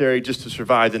necessary just to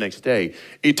survive the next day.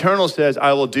 Eternal says,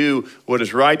 I will do what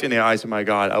is right in the eyes of my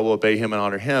God. I will obey him and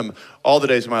honor him all the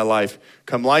days of my life.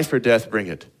 Come life or death, bring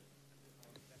it.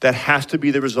 That has to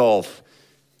be the resolve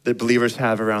that believers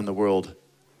have around the world,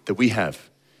 that we have.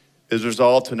 Is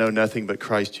resolved to know nothing but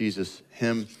Christ Jesus,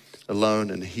 him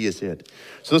alone, and he is it.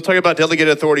 So let's talk about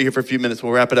delegated authority here for a few minutes.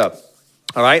 We'll wrap it up.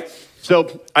 All right?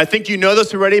 So I think you know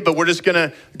this already, but we're just going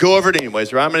to go over it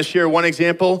anyways. Right? I'm going to share one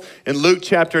example in Luke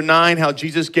chapter 9, how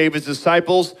Jesus gave his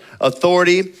disciples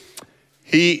authority.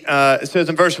 It says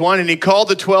in verse 1, and he called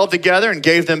the 12 together and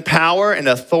gave them power and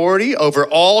authority over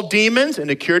all demons and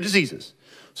to cure diseases.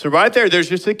 So right there's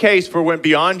just a case for when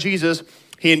beyond Jesus,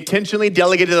 he intentionally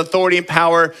delegated authority and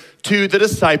power to the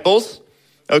disciples.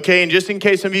 Okay, and just in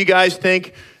case some of you guys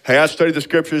think, hey, I studied the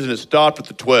scriptures and it stopped at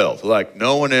the 12. Like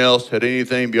no one else had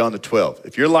anything beyond the 12.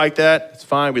 If you're like that, it's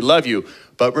fine, we love you.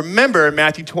 But remember in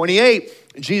Matthew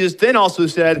 28, Jesus then also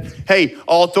said, hey,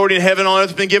 all authority in heaven and on earth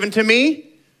has been given to me.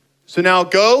 So now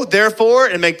go, therefore,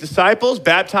 and make disciples,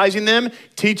 baptizing them,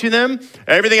 teaching them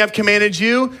everything I've commanded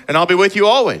you, and I'll be with you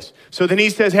always. So then he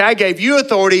says, hey, I gave you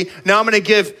authority. Now I'm going to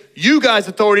give you guys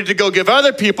authority to go give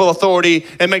other people authority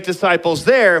and make disciples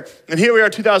there. And here we are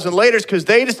 2,000 later because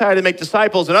they decided to make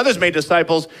disciples and others made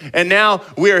disciples. And now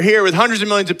we are here with hundreds of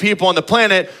millions of people on the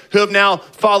planet who have now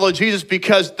followed Jesus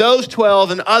because those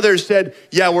 12 and others said,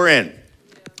 yeah, we're in.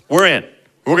 We're in.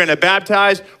 We're going to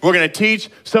baptize. We're going to teach.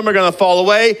 Some are going to fall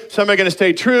away. Some are going to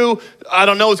stay true. I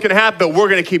don't know what's going to happen, but we're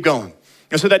going to keep going.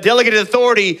 And so that delegated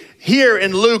authority here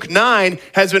in Luke 9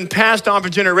 has been passed on for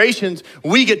generations.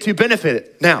 We get to benefit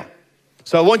it now.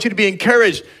 So I want you to be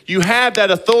encouraged. You have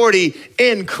that authority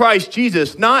in Christ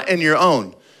Jesus, not in your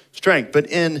own strength, but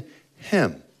in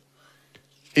him.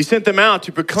 He sent them out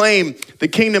to proclaim the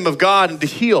kingdom of God and to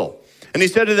heal. And he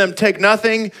said to them, take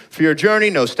nothing for your journey,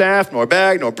 no staff, nor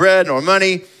bag, nor bread, nor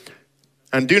money,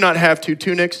 and do not have 2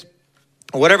 tunics.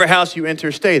 Whatever house you enter,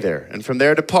 stay there, and from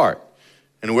there depart.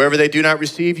 And wherever they do not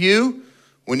receive you,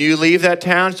 when you leave that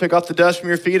town, shake off the dust from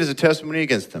your feet as a testimony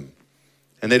against them.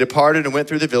 And they departed and went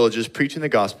through the villages, preaching the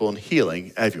gospel and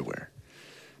healing everywhere.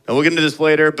 Now we'll get into this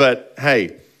later, but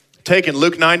hey, taking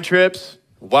Luke 9 trips,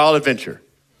 wild adventure.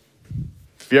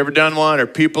 If you've ever done one or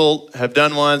people have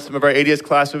done one, some of our ADS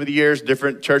class over the years,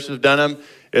 different churches have done them,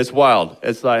 it's wild.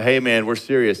 It's like, hey man, we're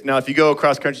serious. Now if you go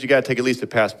across country, you gotta take at least a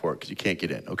passport because you can't get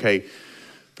in, okay?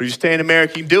 But if you stay in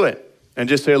America, you can do it. And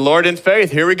just say, Lord, in faith,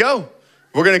 here we go.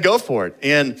 We're gonna go for it.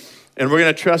 And we're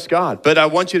gonna trust God. But I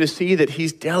want you to see that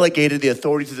he's delegated the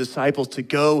authority to the disciples to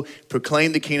go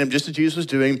proclaim the kingdom just as Jesus was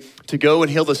doing, to go and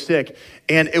heal the sick.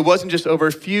 And it wasn't just over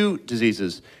a few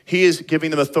diseases. He is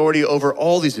giving them authority over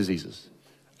all these diseases.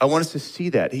 I want us to see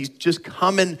that. He's just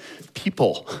common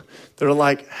people that are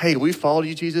like, hey, we followed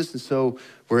you, Jesus, and so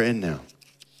we're in now.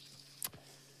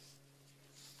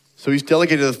 So he's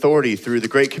delegated authority through the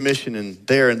Great Commission and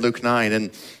there in Luke 9.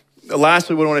 And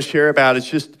lastly, what I want to share about is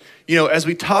just, as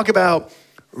we talk about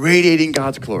radiating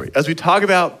God's glory, as we talk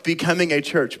about becoming a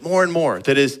church more and more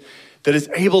that is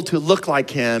able to look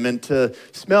like him and to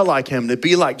smell like him, to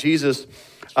be like Jesus,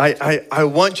 I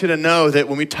want you to know that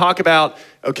when we talk about,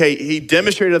 okay, he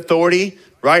demonstrated authority,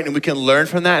 right? And we can learn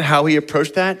from that, how he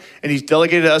approached that. And he's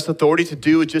delegated us authority to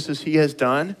do just as he has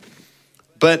done.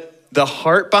 But the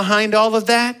heart behind all of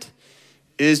that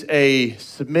is a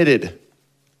submitted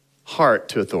heart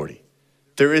to authority.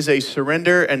 There is a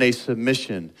surrender and a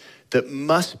submission that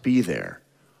must be there,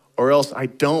 or else I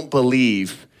don't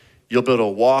believe you'll be able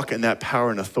to walk in that power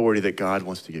and authority that God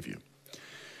wants to give you.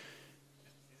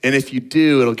 And if you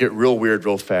do, it'll get real weird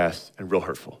real fast and real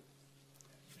hurtful.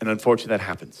 And unfortunately, that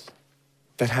happens.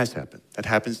 That has happened. That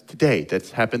happens today. That's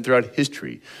happened throughout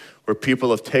history, where people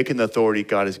have taken the authority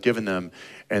God has given them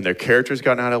and their character's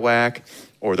gotten out of whack,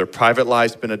 or their private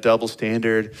life's been a double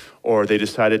standard, or they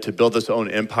decided to build this own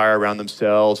empire around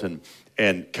themselves and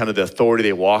kind of the authority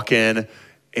they walk in,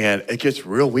 and it gets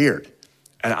real weird.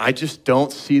 And I just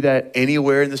don't see that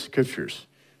anywhere in the scriptures,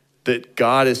 that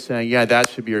God is saying, yeah, that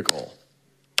should be your goal.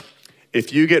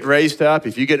 If you get raised up,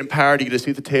 if you get empowered, you get a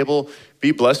seat at the table,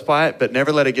 be blessed by it, but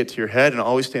never let it get to your head and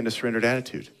always stay in a surrendered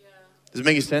attitude. Yeah. Does it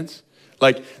make any sense?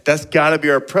 Like, that's gotta be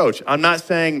our approach. I'm not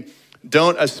saying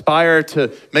don't aspire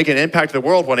to make an impact in the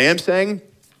world. What I am saying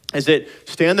is that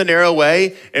stay on the narrow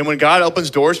way, and when God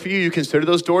opens doors for you, you consider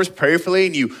those doors prayerfully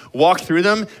and you walk through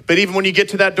them. But even when you get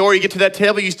to that door, you get to that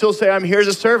table, you still say, I'm here as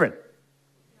a servant.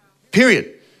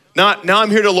 Period. Not, now I'm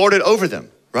here to lord it over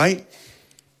them, right?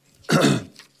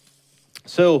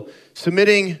 So,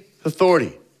 submitting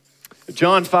authority.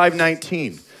 John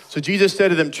 5:19. So Jesus said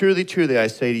to them, truly, truly, I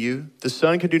say to you, the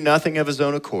Son can do nothing of his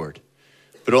own accord,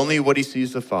 but only what he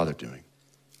sees the Father doing.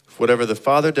 Whatever the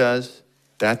Father does,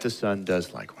 that the Son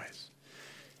does likewise.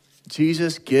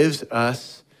 Jesus gives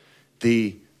us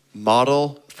the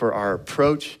model for our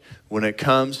approach when it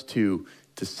comes to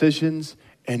decisions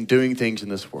and doing things in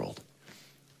this world.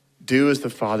 Do as the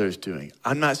Father is doing.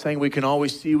 I'm not saying we can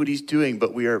always see what he's doing,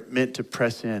 but we are meant to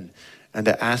press in and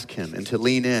to ask him and to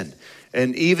lean in.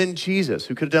 And even Jesus,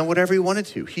 who could have done whatever he wanted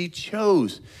to, he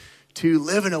chose to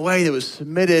live in a way that was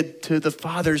submitted to the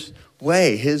Father's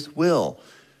way, his will.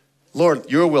 Lord,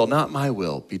 your will, not my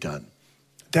will, be done.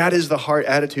 That is the heart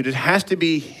attitude. It has to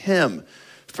be him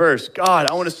first. God,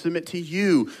 I want to submit to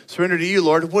you, surrender to you,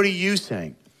 Lord. What are you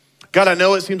saying? God, I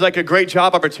know it seems like a great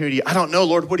job opportunity. I don't know,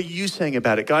 Lord, what are you saying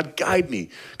about it? God, guide me.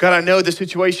 God, I know the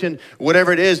situation,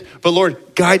 whatever it is, but Lord,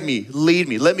 guide me, lead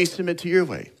me. Let me submit to your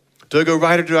way. Do I go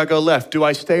right or do I go left? Do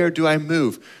I stay or do I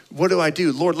move? What do I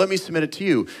do? Lord, let me submit it to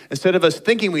you. Instead of us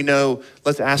thinking we know,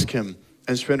 let's ask him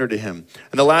and surrender to him.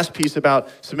 And the last piece about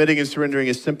submitting and surrendering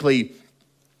is simply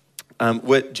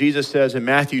what Jesus says in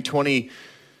Matthew 20,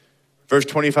 verse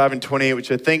 25 and 28,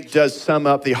 which I think does sum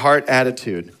up the heart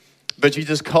attitude. But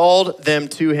Jesus called them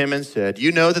to him and said,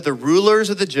 you know that the rulers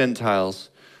of the Gentiles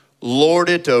lord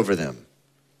it over them,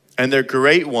 and their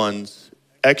great ones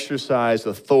exercise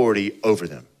authority over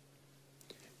them.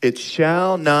 It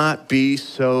shall not be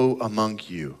so among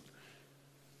you,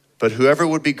 but whoever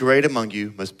would be great among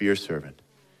you must be your servant,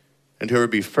 and whoever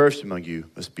be first among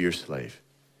you must be your slave.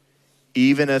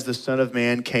 Even as the Son of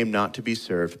Man came not to be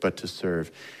served, but to serve,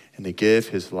 and to give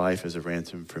his life as a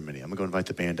ransom for many. I'm gonna go invite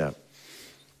the band up.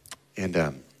 And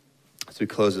as we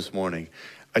close this morning,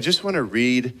 I just wanna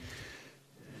read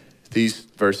these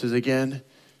verses again,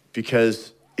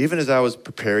 because even as I was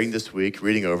preparing this week,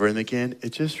 reading over them again,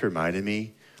 it just reminded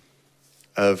me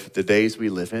of the days we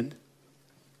live in.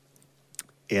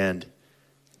 And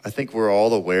I think we're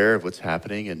all aware of what's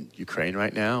happening in Ukraine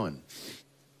right now and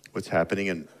what's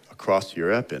happening across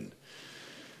Europe. And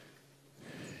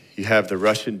you have the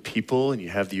Russian people and you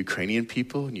have the Ukrainian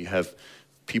people and you have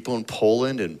people in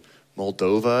Poland and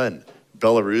Moldova and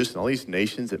Belarus and all these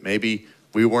nations that maybe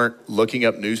we weren't looking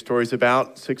up news stories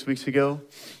about 6 weeks ago.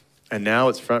 And now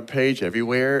it's front page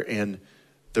everywhere. And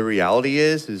the reality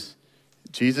is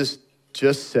Jesus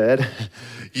just said,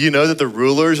 you know that the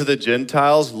rulers of the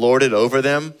Gentiles lord it over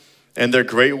them, and their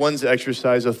great ones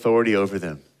exercise authority over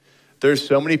them. There's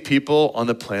so many people on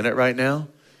the planet right now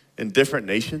in different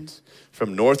nations,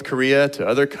 from North Korea to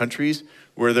other countries,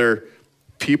 where their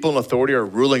people in authority are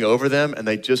ruling over them and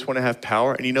they just want to have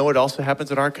power. And you know what also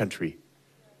happens in our country,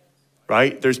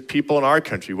 right? There's people in our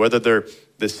country, whether they're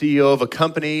the CEO of a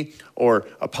company or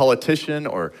a politician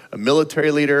or a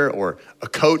military leader or a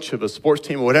coach of a sports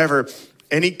team or whatever,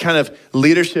 any kind of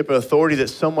leadership or authority that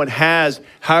someone has,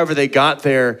 however they got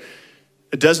there,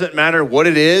 it doesn't matter what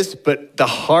it is, but the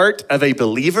heart of a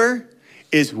believer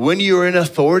is when you're in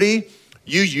authority,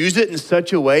 you use it in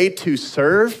such a way to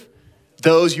serve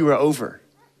those you are over,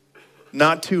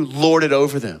 not to lord it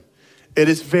over them. It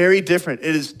is very different.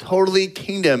 It is totally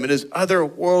kingdom. It is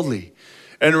otherworldly.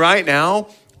 And right now,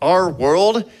 our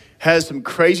world has some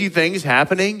crazy things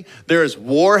happening. There is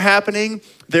war happening.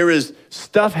 There is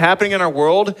stuff happening in our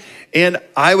world. And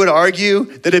I would argue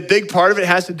that a big part of it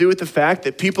has to do with the fact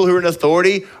that people who are in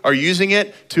authority are using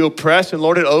it to oppress and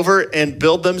lord it over and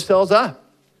build themselves up.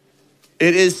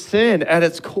 It is sin at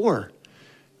its core.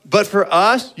 But for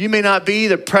us, you may not be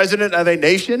the president of a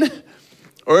nation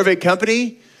or of a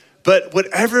company, but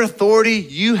whatever authority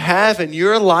you have in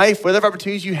your life, whatever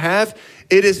opportunities you have,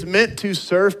 it is meant to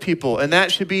serve people. And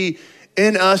that should be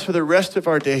in us for the rest of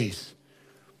our days.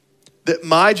 That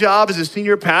my job as a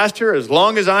senior pastor, as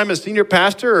long as I'm a senior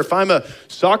pastor, or if I'm a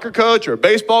soccer coach or a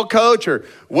baseball coach or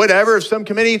whatever, of some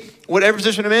committee, whatever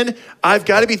position I'm in, I've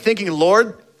got to be thinking,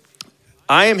 Lord,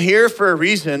 I am here for a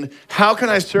reason. How can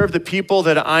I serve the people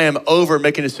that I am over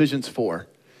making decisions for?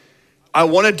 I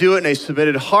want to do it in a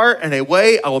submitted heart and a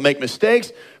way. I will make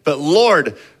mistakes, but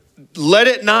Lord, let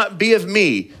it not be of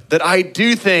me that I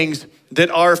do things that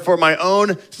are for my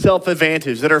own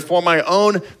self-advantage, that are for my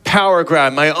own power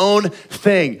grab, my own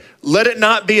thing. Let it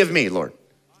not be of me, Lord.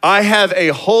 I have a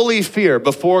holy fear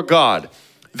before God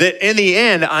that in the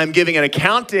end, I'm giving an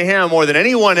account to him more than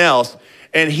anyone else,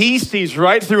 and he sees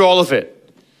right through all of it.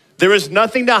 There is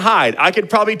nothing to hide. I could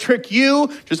probably trick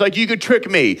you just like you could trick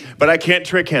me, but I can't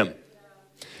trick him.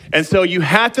 And so you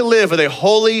have to live with a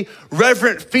holy,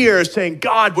 reverent fear, saying,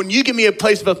 God, when you give me a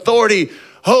place of authority,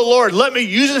 oh Lord, let me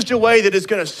use it in such a way that is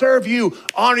going to serve you,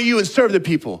 honor you, and serve the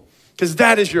people. Because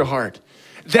that is your heart.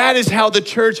 That is how the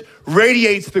church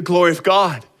radiates the glory of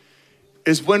God,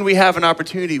 is when we have an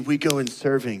opportunity, we go in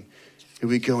serving and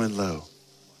we go in low.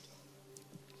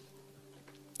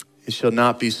 It shall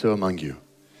not be so among you,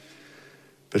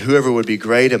 but whoever would be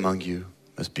great among you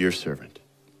must be your servant.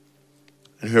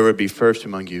 And whoever would be first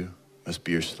among you must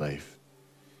be your slave.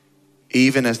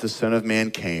 Even as the Son of Man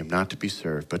came, not to be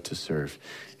served, but to serve,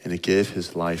 and to give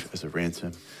his life as a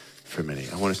ransom for many.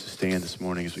 I want us to stand this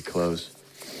morning as we close.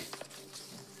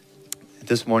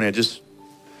 This morning,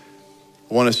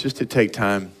 I want us just to take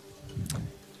time,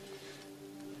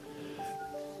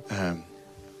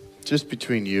 just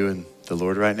between you and the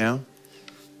Lord right now.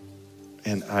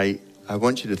 And I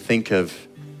want you to think of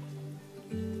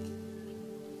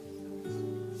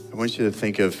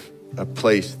a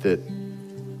place that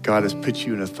God has put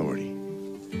you in authority.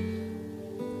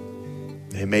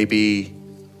 It may be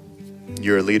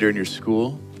you're a leader in your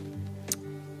school.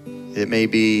 It may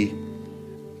be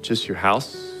just your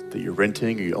house that you're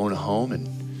renting, or you own a home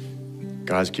and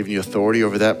God's given you authority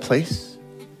over that place.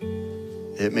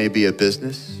 It may be a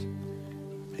business,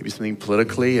 maybe something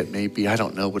politically. It may be, I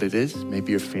don't know what it is, maybe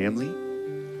your family.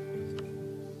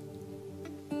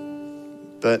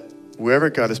 But wherever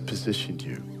God has positioned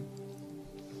you,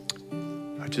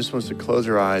 I just want us to close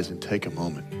our eyes and take a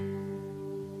moment.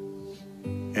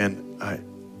 And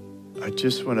I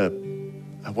just want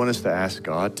us to ask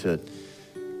God to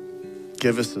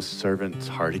give us a servant's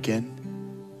heart again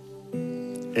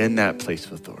in that place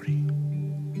of authority.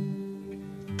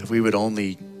 That we would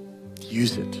only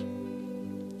use it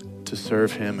to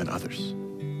serve him and others,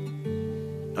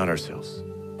 not ourselves.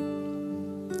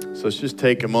 So let's just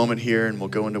take a moment here and we'll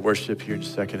go into worship here in a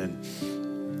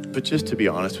second. But just to be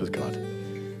honest with God.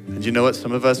 And you know what?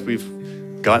 Some of us,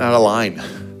 we've gotten out of line,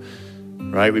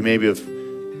 right? We maybe have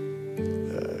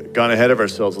gone ahead of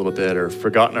ourselves a little bit or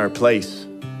forgotten our place.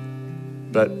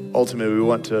 But ultimately, we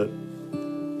want to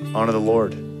honor the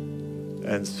Lord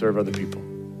and serve other people.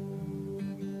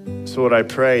 So what I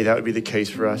pray, that would be the case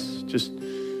for us. Just,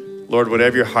 Lord,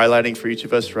 whatever you're highlighting for each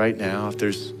of us right now, if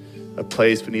there's a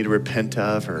place we need to repent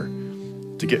of or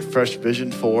to get fresh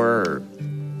vision for, or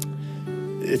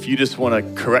if you just want to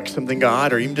correct something,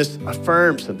 God, or even just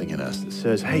affirm something in us that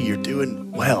says, hey, you're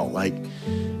doing well. Like,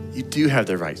 you do have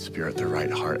the right spirit, the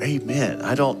right heart. Amen.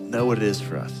 I don't know what it is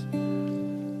for us.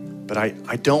 But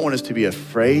I don't want us to be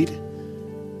afraid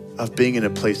of being in a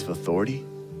place of authority.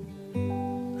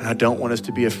 And I don't want us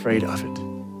to be afraid of it.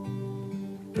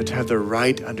 But to have the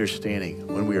right understanding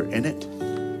when we are in it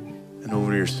and when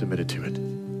we are submitted to it.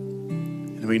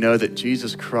 And we know that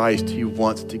Jesus Christ, he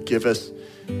wants to give us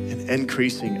an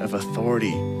increasing of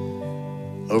authority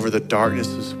over the darkness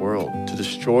of this world, to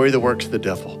destroy the works of the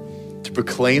devil, to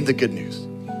proclaim the good news,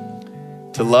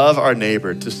 to love our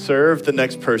neighbor, to serve the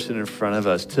next person in front of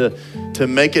us, to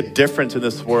make a difference in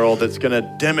this world that's going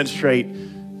to demonstrate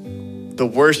the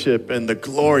worship and the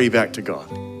glory back to God.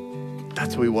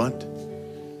 That's what we want.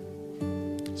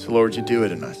 So Lord, you do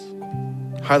it in us.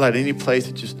 Highlight any place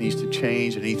that just needs to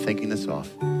change, any thinking that's off.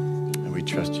 And we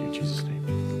trust you in Jesus' name.